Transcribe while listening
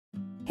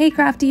Hey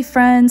crafty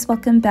friends,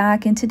 welcome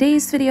back. In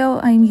today's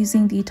video, I'm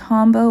using the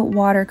Tombow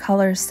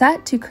watercolor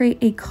set to create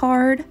a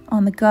card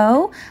on the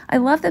go. I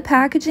love the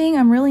packaging.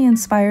 I'm really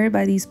inspired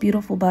by these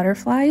beautiful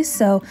butterflies,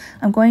 so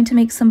I'm going to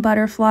make some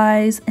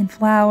butterflies and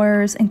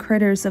flowers and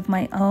critters of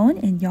my own,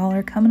 and y'all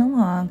are coming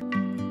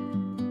along.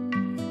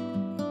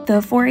 The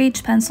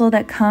 4H pencil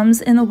that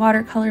comes in the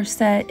watercolor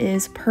set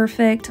is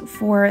perfect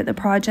for the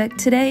project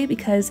today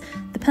because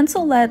the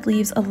pencil lead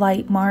leaves a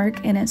light mark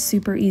and it's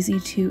super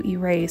easy to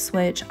erase,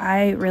 which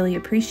I really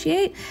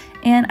appreciate.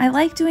 And I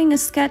like doing a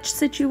sketch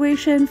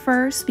situation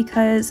first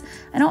because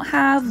I don't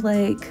have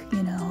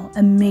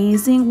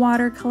amazing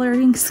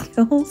watercoloring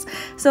skills,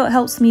 so it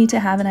helps me to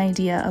have an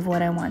idea of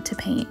what I want to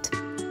paint.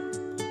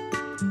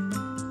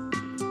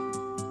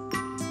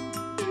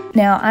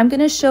 Now I'm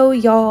going to show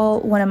y'all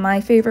one of my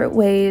favorite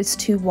ways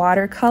to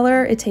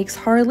watercolor. It takes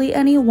hardly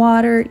any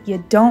water.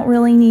 You don't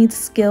really need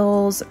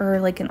skills or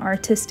like an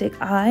artistic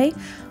eye.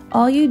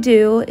 All you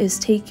do is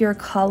take your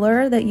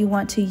color that you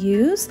want to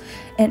use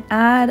and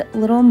add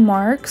little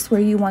marks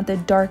where you want the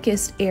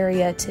darkest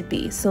area to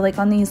be. So like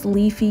on these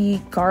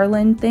leafy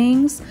garland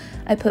things,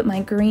 I put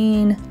my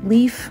green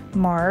leaf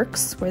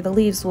marks where the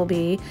leaves will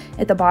be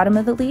at the bottom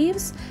of the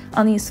leaves.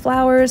 On these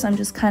flowers, I'm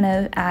just kind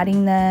of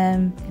adding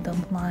them, the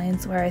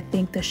lines where I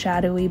think the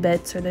shadowy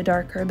bits or the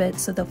darker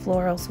bits of the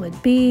florals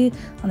would be.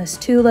 On this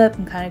tulip,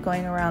 I'm kind of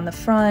going around the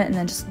front and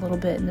then just a little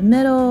bit in the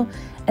middle.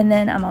 And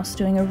then I'm also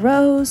doing a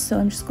rose, so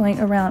I'm just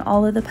going around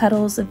all of the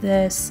petals of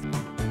this.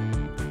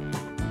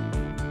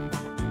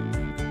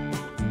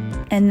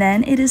 And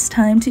then it is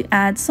time to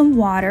add some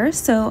water.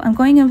 So I'm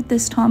going in with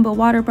this Tombow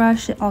water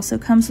brush. It also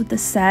comes with the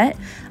set.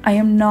 I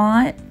am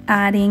not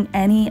adding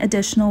any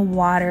additional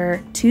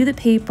water to the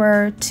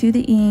paper, to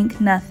the ink,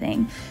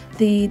 nothing.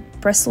 The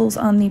bristles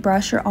on the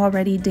brush are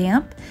already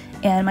damp,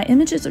 and my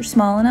images are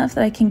small enough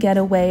that I can get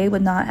away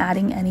with not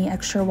adding any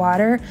extra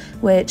water,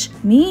 which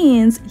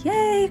means,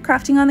 yay,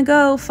 crafting on the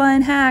go,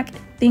 fun hack.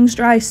 Things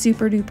dry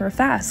super duper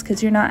fast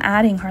because you're not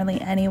adding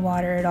hardly any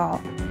water at all.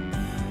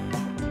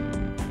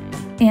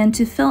 And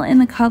to fill in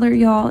the color,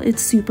 y'all,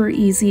 it's super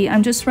easy.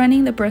 I'm just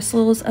running the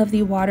bristles of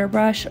the water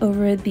brush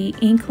over the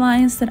ink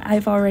lines that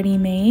I've already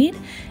made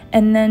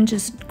and then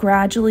just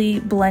gradually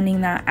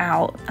blending that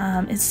out.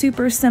 It's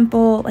super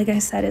simple. Like I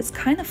said, it's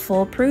kind of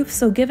foolproof,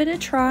 so give it a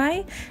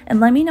try and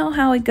let me know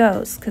how it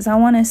goes because I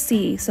want to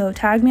see. So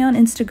tag me on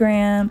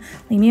Instagram,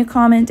 leave me a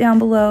comment down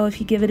below if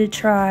you give it a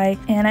try.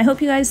 And I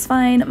hope you guys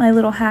find my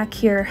little hack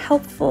here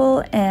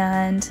helpful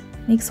and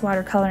makes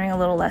watercoloring a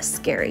little less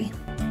scary.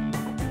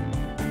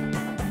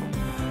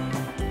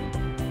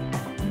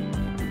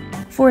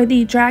 For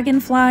the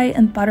dragonfly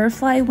and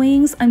butterfly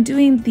wings, I'm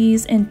doing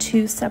these in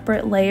two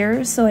separate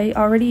layers. So I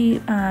already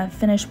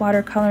finished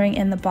watercoloring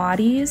in the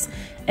bodies,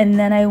 and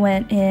then I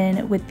went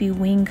in with the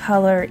wing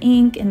color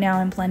ink, and now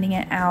I'm blending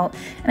it out.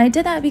 And I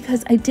did that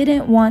because I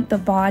didn't want the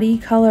body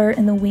color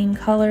and the wing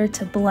color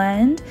to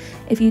blend.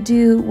 If you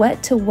do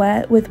wet to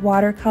wet with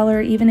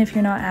watercolor, even if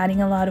you're not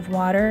adding a lot of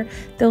water,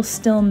 they'll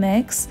still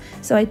mix.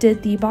 So I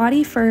did the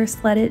body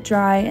first, let it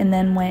dry, and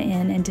then went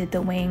in and did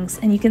the wings.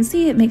 And you can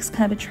see it makes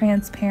kind of a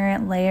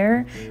transparent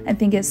layer. I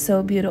think it's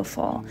so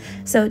beautiful.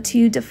 So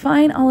to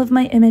define all of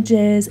my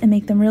images and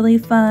make them really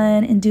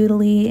fun and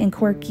doodly and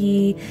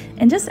quirky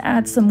and just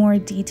add some more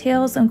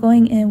details, I'm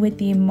going in with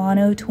the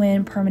Mono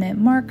Twin permanent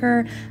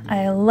marker.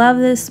 I love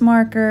this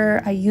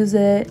marker. I use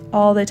it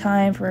all the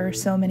time for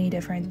so many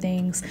different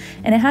things.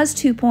 And it has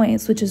 2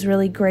 points, which is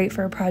really great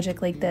for a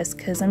project like this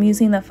because I'm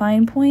using the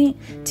fine point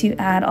to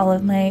add all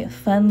of my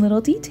fun little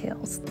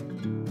details.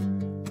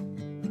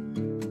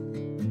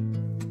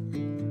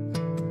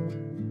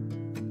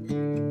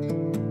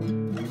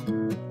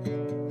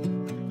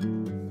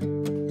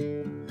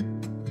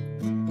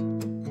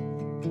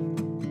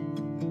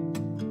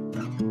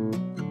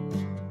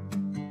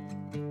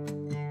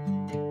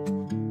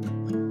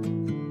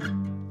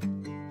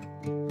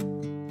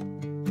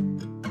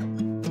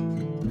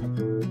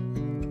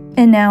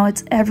 And now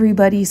it's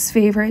everybody's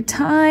favorite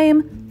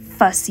time,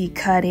 fussy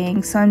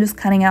cutting. So I'm just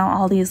cutting out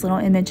all these little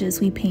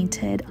images we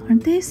painted.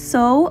 Aren't they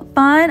so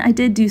fun? I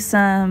did do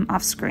some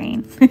off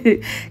screen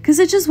because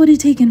it just would have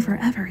taken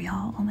forever,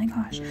 y'all. Oh my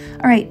gosh.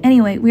 All right,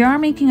 anyway, we are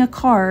making a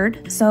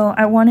card. So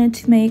I wanted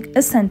to make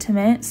a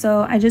sentiment.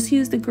 So I just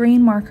used the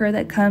green marker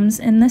that comes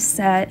in the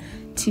set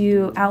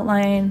to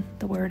outline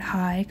the word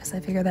hi because I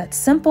figure that's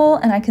simple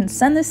and I can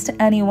send this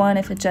to anyone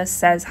if it just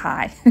says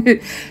hi.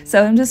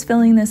 So I'm just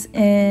filling this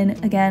in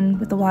again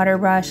with the water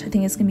brush. I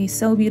think it's gonna be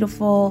so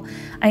beautiful.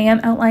 I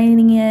am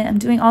outlining it. I'm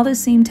doing all the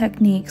same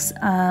techniques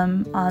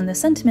on the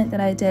sentiment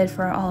that I did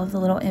for all of the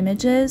little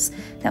images.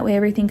 That way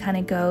everything kind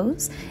of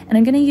goes. And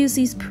I'm gonna use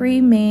these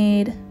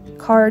pre-made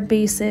card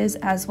bases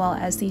as well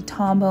as the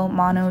Tombow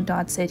Mono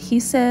Dots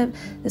adhesive.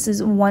 This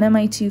is one of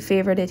my 2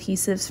 favorite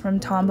adhesives from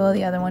Tombow.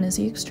 The other one is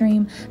the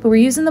Extreme, but we're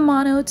using the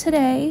Mono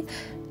today.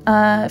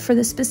 for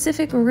the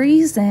specific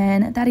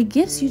reason that it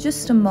gives you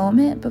just a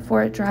moment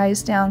before it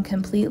dries down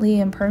completely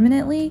and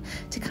permanently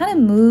to kind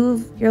of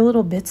move your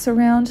little bits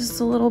around just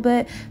a little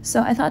bit.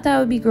 So I thought that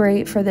would be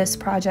great for this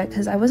project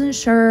because I wasn't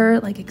sure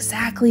like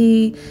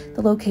exactly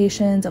the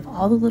locations of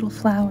all the little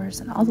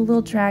flowers and all the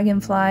little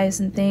dragonflies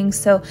and things.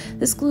 So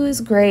this glue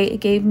is great. It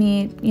gave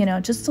me, you know,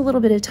 just a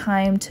little bit of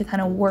time to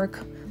kind of work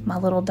my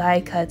little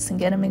die cuts and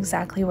get them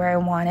exactly where I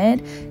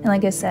wanted. And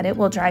like I said, it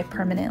will dry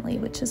permanently,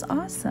 which is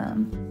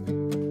awesome.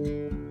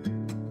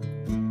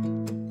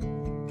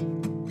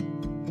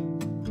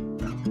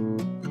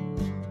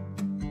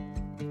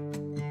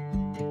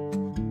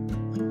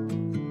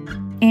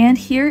 And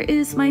here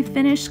is my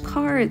finished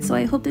card. So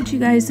I hope that you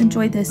guys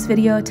enjoyed this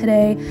video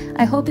today.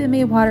 I hope it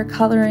made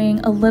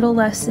watercoloring a little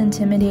less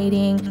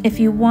intimidating. If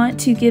you want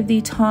to give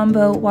the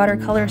Tombow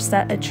watercolor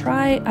set a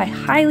try, I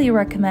highly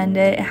recommend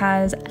it. It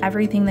has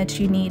everything that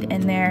you need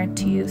in there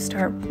to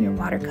start your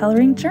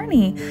watercoloring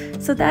journey.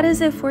 So that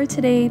is it for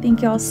today.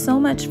 Thank you all so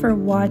much for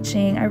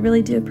watching. I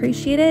really do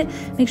appreciate it.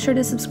 Make sure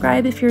to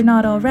subscribe if you're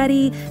not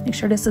already. Make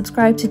sure to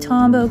subscribe to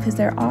Tombow because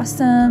they're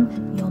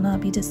awesome. You'll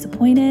not be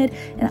disappointed.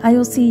 And I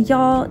will see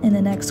y'all in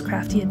the next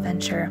crafty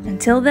adventure.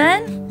 Until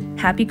then,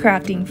 happy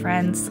crafting,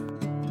 friends.